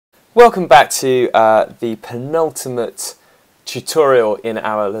Welcome back to the penultimate tutorial in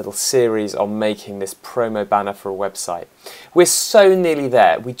our little series on making this promo banner for a website. We're so nearly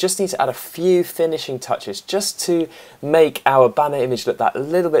there. We just need to add a few finishing touches just to make our banner image look that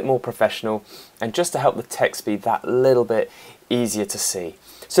little bit more professional and just to help the text be that little bit easier to see.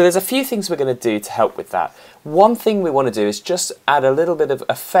 So there's a few things we're going to do to help with that. One thing we want to do is just add a little bit of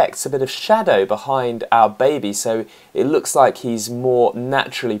effects, a bit of shadow behind our baby so it looks like he's more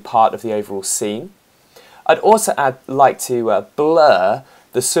naturally part of the overall scene. I'd also like to blur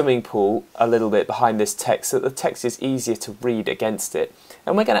the swimming pool a little bit behind this text so that the text is easier to read against it.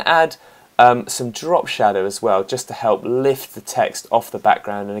 And we're going to add some drop shadow as well just to help lift the text off the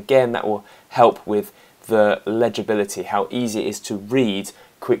background, and again that will help with the legibility, how easy it is to read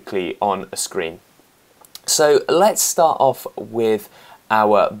quickly on a screen. So let's start off with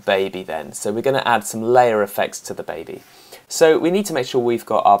our baby then. So we're going to add some layer effects to the baby. So we need to make sure we've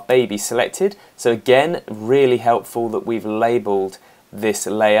got our baby selected. So again, really helpful that we've labelled this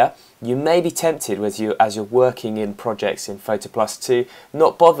layer. You may be tempted as you're working in projects in Photo Plus to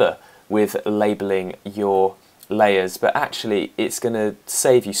not bother with labelling your layers, but actually it's going to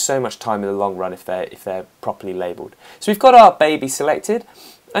save you so much time in the long run if they're properly labelled. So we've got our baby selected,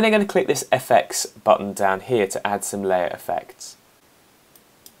 and I'm going to click this FX button down here to add some layer effects.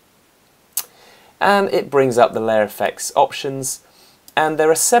 And it brings up the layer effects options, and there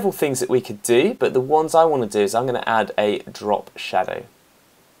are several things that we could do, but the ones I want to do is I'm going to add a drop shadow.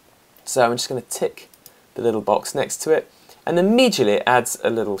 So I'm just going to tick the little box next to it, and immediately it adds a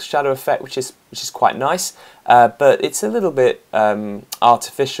little shadow effect, which is quite nice, but it's a little bit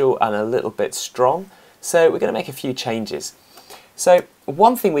artificial and a little bit strong. So we're going to make a few changes. So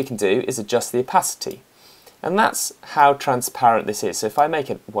one thing we can do is adjust the opacity, and that's how transparent this is. So if I make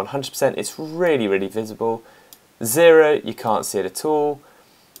it 100%, it's really, really visible. 0, you can't see it at all,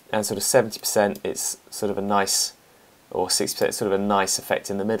 and sort of 70%, it's sort of a nice, or 60%, sort of a nice effect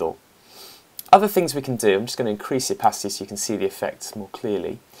in the middle. Other things we can do, I'm just going to increase the opacity so you can see the effects more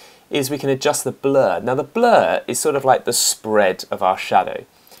clearly, is we can adjust the blur. Now the blur is sort of like the spread of our shadow.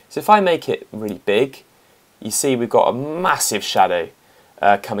 So if I make it really big, you see we've got a massive shadow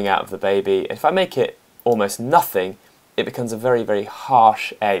coming out of the baby. If I make it almost nothing, it becomes a very, very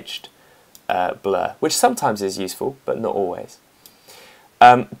harsh edged blur, which sometimes is useful, but not always.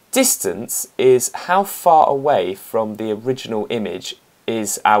 Distance is how far away from the original image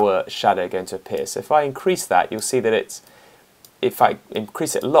is our shadow going to appear. So if I increase that, you'll see that if I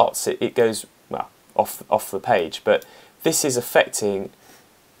increase it lots, it goes, well, off the page, but this is affecting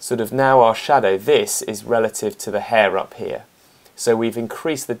sort of now our shadow. This is relative to the hair up here. So we've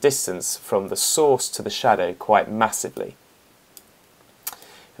increased the distance from the source to the shadow quite massively.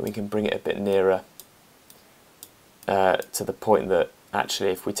 And we can bring it a bit nearer to the point that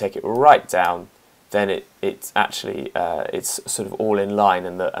actually if we take it right down, then it's actually it's sort of all in line,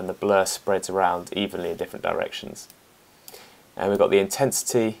 and the blur spreads around evenly in different directions. And we've got the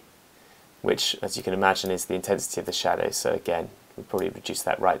intensity, which as you can imagine is the intensity of the shadow. So again, we'll probably reduce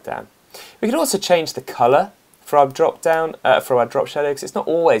that right down. We can also change the colour for our drop shadow, because it's not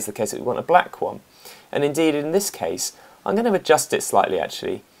always the case that we want a black one. And indeed in this case I'm going to adjust it slightly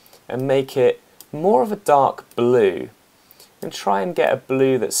actually and make it more of a dark blue, and try and get a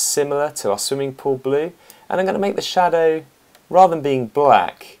blue that's similar to our swimming pool blue. And I'm going to make the shadow, rather than being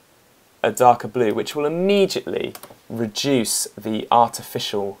black, a darker blue, which will immediately reduce the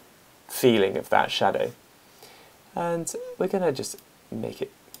artificial feeling of that shadow. And we're going to just make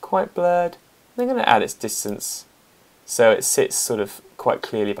it quite blurred. I'm going to add its distance so it sits sort of quite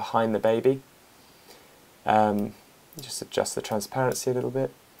clearly behind the baby. Just adjust the transparency a little bit.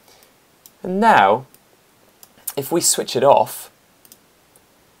 And now, if we switch it off,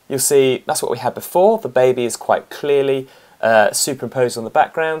 you'll see that's what we had before. The baby is quite clearly superimposed on the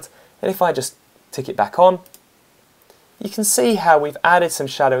background. And if I just tick it back on, you can see how we've added some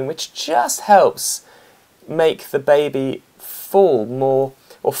shadowing, which just helps make the baby fall more,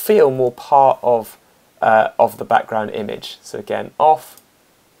 or feel more part of the background image. So again, off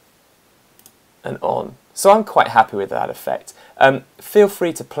and on. So I'm quite happy with that effect. Feel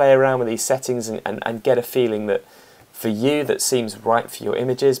free to play around with these settings and get a feeling that for you that seems right for your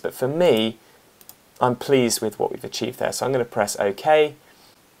images, but for me, I'm pleased with what we've achieved there. So I'm going to press OK,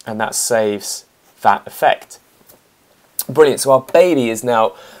 and that saves that effect. Brilliant, so our baby is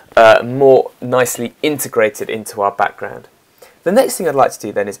now more nicely integrated into our background. The next thing I'd like to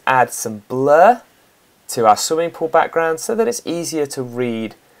do then is add some blur to our swimming pool background so that it's easier to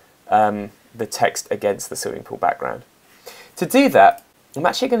read the text against the swimming pool background. To do that, I'm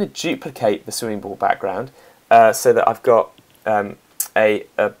actually going to duplicate the swimming pool background so that I've got a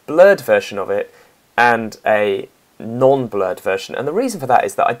blurred version of it and a non-blurred version. And the reason for that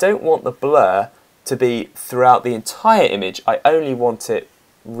is that I don't want the blur to be throughout the entire image. I only want it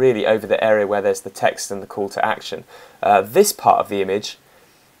really over the area where there's the text and the call to action. This part of the image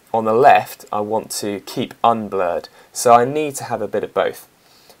on the left I want to keep unblurred, so I need to have a bit of both.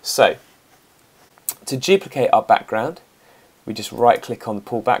 So to duplicate our background, we just right click on the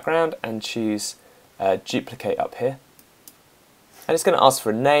pull background and choose duplicate up here, and it's going to ask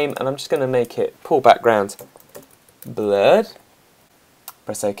for a name, and I'm just going to make it pull background blurred.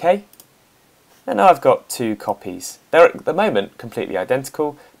 Press OK, and now I've got two copies. They're at the moment completely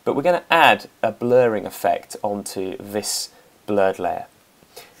identical, but we're going to add a blurring effect onto this blurred layer.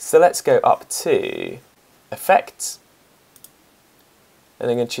 So let's go up to Effects, and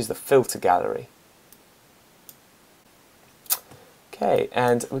I'm going to choose the Filter Gallery. Okay,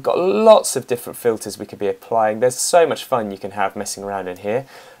 and we've got lots of different filters we could be applying. There's so much fun you can have messing around in here,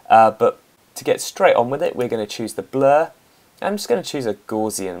 but to get straight on with it, we're going to choose the blur. I'm just going to choose a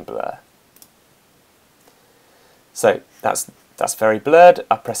Gaussian blur. So that's very blurred.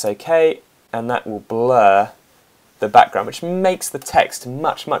 I press OK, and that will blur the background, which makes the text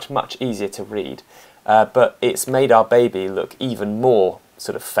much easier to read. But it's made our baby look even more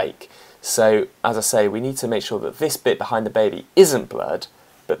sort of fake. So as I say, we need to make sure that this bit behind the baby isn't blurred,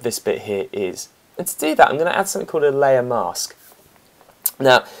 but this bit here is. And to do that, I'm going to add something called a layer mask.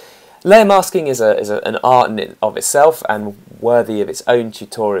 Now, layer masking is an art in of itself and worthy of its own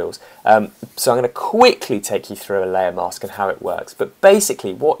tutorials. So I'm going to quickly take you through a layer mask and how it works. But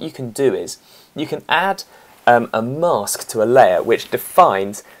basically what you can do is you can add a mask to a layer which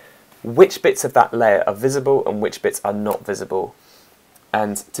defines which bits of that layer are visible and which bits are not visible.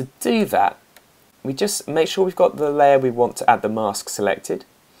 And to do that, we just make sure we've got the layer we want to add the mask selected,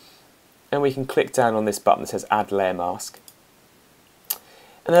 and we can click down on this button that says Add Layer Mask.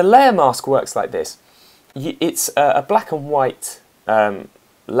 And a layer mask works like this. It's a black and white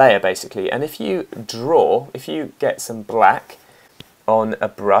layer basically, and if you get some black on a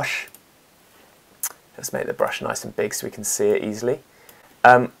brush, let's make the brush nice and big so we can see it easily.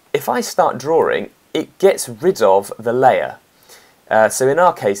 If I start drawing, it gets rid of the layer. So in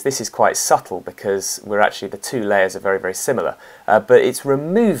our case, this is quite subtle because the two layers are very similar, but it's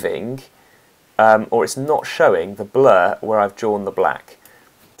removing, or it's not showing the blur where I've drawn the black.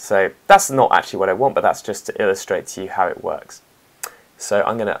 So that's not actually what I want, but that's just to illustrate to you how it works. So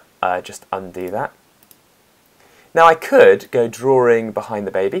I'm going to just undo that. Now I could go drawing behind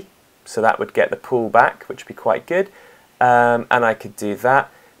the baby, so that would get the pull back, which would be quite good, and I could do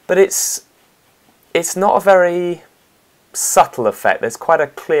that, but it's not a very subtle effect. There's quite a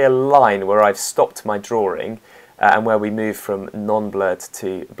clear line where I've stopped my drawing and where we move from non-blurred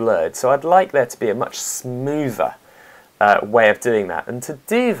to blurred. So I'd like there to be a much smoother way of doing that. And to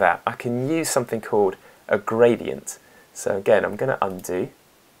do that, I can use something called a gradient. So again, I'm going to undo.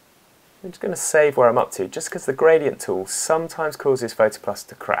 I'm just going to save where I'm up to, just because the gradient tool sometimes causes Photoplus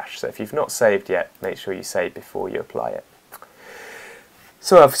to crash. So if you've not saved yet, make sure you save before you apply it.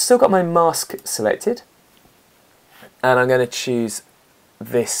 So I've still got my mask selected, and I'm going to choose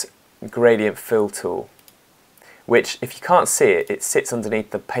this gradient fill tool, which, if you can't see it, it sits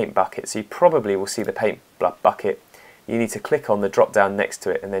underneath the paint bucket, so you probably will see the paint bucket. You need to click on the drop down next to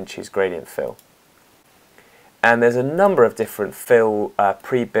it and then choose gradient fill. And there's a number of different fill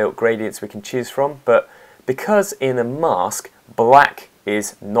pre-built gradients we can choose from, but because in a mask black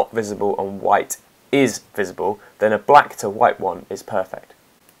is not visible and white is visible, then a black to white one is perfect.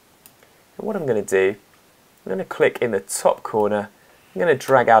 And what I'm going to do, I'm going to click in the top corner, I'm going to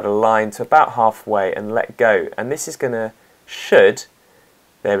drag out a line to about halfway and let go, and this is going to,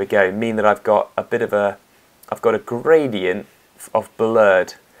 there we go, mean that I've got a gradient of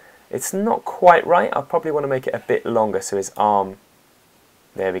blurred. It's not quite right. I probably want to make it a bit longer so his arm,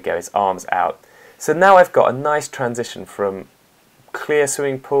 there we go, his arm's out. So now I've got a nice transition from clear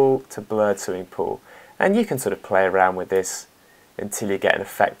swimming pool to blurred swimming pool, and you can sort of play around with this until you get an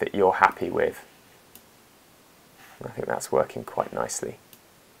effect that you're happy with. I think that's working quite nicely.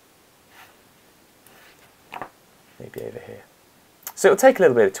 Maybe over here. So it'll take a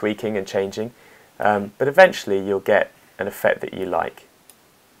little bit of tweaking and changing, but eventually you'll get an effect that you like.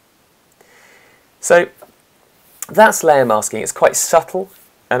 So that's layer masking. It's quite subtle,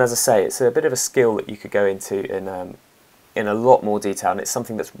 and as I say, it's a bit of a skill that you could go into in a lot more detail, and it's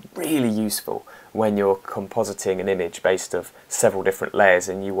something that's really useful when you're compositing an image based of several different layers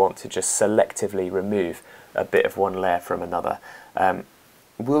and you want to just selectively remove a bit of one layer from another.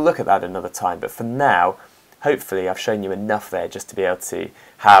 We'll look at that another time, but for now, hopefully I've shown you enough there just to be able to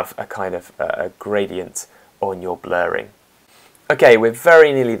have a kind of a gradient on your blurring. Okay, we're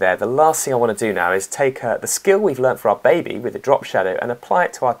very nearly there. The last thing I want to do now is take the skill we've learnt for our baby with the drop shadow and apply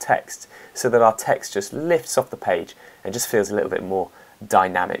it to our text so that our text just lifts off the page and just feels a little bit more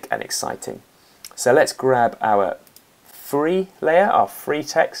dynamic and exciting. So let's grab our free layer, our free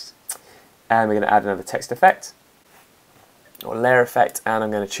text, and we're going to add another text effect or layer effect, and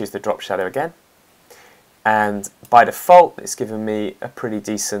I'm going to choose the drop shadow again. And by default, it's given me a pretty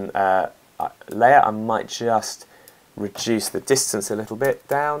decent layer. I might just reduce the distance a little bit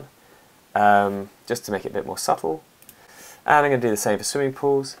down, just to make it a bit more subtle. And I'm going to do the same for swimming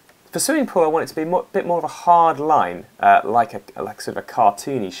pools. For swimming pool, I want it to be a bit more of a hard line, like sort of a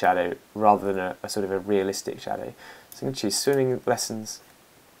cartoony shadow rather than a sort of a realistic shadow. So I'm going to choose swimming lessons,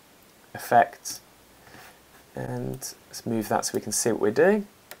 effects, and let's move that so we can see what we're doing.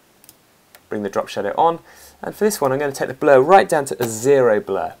 Bring the drop shadow on, and for this one I'm going to take the blur right down to a 0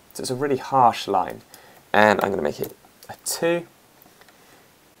 blur, so it's a really harsh line, and I'm going to make it a 2,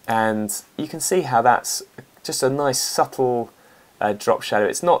 and you can see how that's just a nice subtle drop shadow.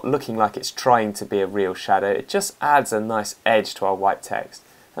 It's not looking like it's trying to be a real shadow, it just adds a nice edge to our white text.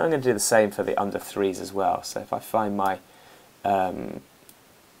 And I'm going to do the same for the under 3s as well. So if I find my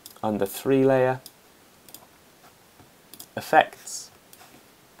under 3 layer, effects,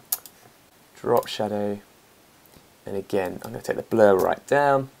 drop shadow, and again I'm going to take the blur right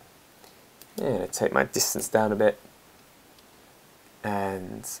down, I'm going to take my distance down a bit,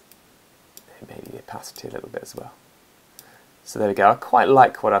 and maybe the opacity a little bit as well. So there we go. I quite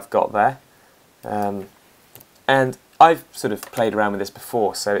like what I've got there, and I've sort of played around with this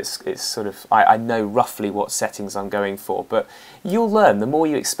before, so it's sort of I know roughly what settings I'm going for, but you'll learn. The more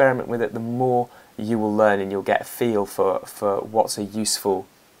you experiment with it, the more you will learn, and you'll get a feel for what's a useful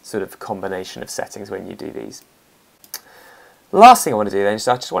sort of combination of settings when you do these. Last thing I want to do then is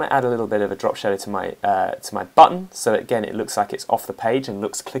I just want to add a little bit of a drop shadow to my button, so again it looks like it's off the page and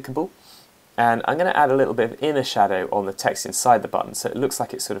looks clickable. And I'm going to add a little bit of inner shadow on the text inside the button, so it looks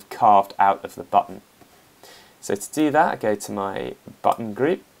like it's sort of carved out of the button. So to do that, I go to my button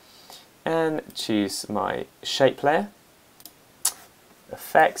group and choose my shape layer.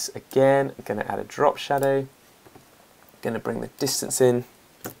 Effects, again, I'm going to add a drop shadow. Going to bring the distance in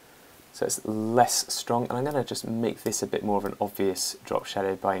so it's less strong, and I'm going to just make this a bit more of an obvious drop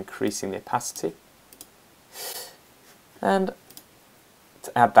shadow by increasing the opacity. And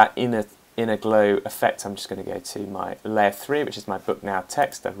to add that inner glow effect, I'm just going to go to my layer 3, which is my book now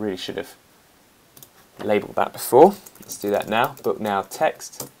text. I really should have labelled that before. Let's do that now. Book now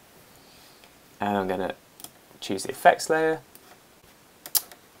text, and I'm going to choose the effects layer.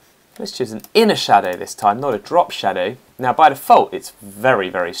 Let's choose an inner shadow this time, not a drop shadow. Now by default it's very,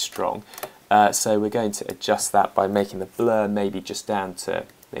 very strong, so we're going to adjust that by making the blur maybe just down to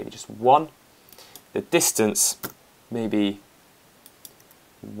maybe just 1. The distance maybe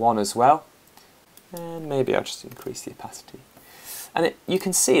 1 as well, and maybe I'll just increase the opacity. And you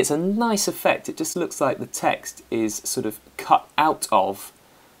can see it's a nice effect. It just looks like the text is sort of cut out of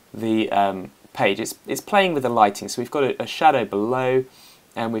the page. It's playing with the lighting, so we've got a shadow below,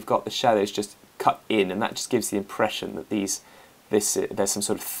 and we've got the shadows just cut in, and that just gives the impression that there's some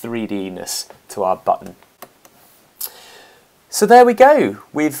sort of 3D-ness to our button. So there we go.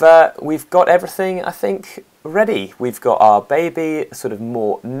 We've got everything, I think, ready. We've got our baby sort of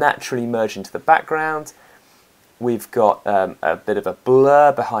more naturally merged into the background. We've got a bit of a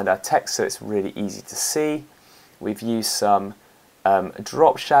blur behind our text, so it's really easy to see. We've used some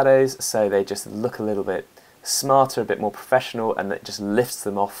drop shadows, so they just look a little bit smarter, a bit more professional, and it just lifts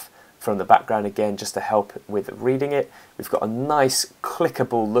them off from the background again just to help with reading it. We've got a nice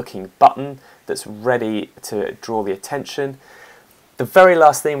clickable looking button that's ready to draw the attention. The very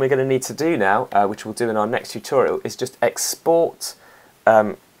last thing we're going to need to do now, which we'll do in our next tutorial, is just export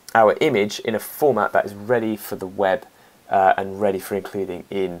our image in a format that is ready for the web and ready for including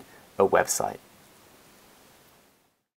in a website.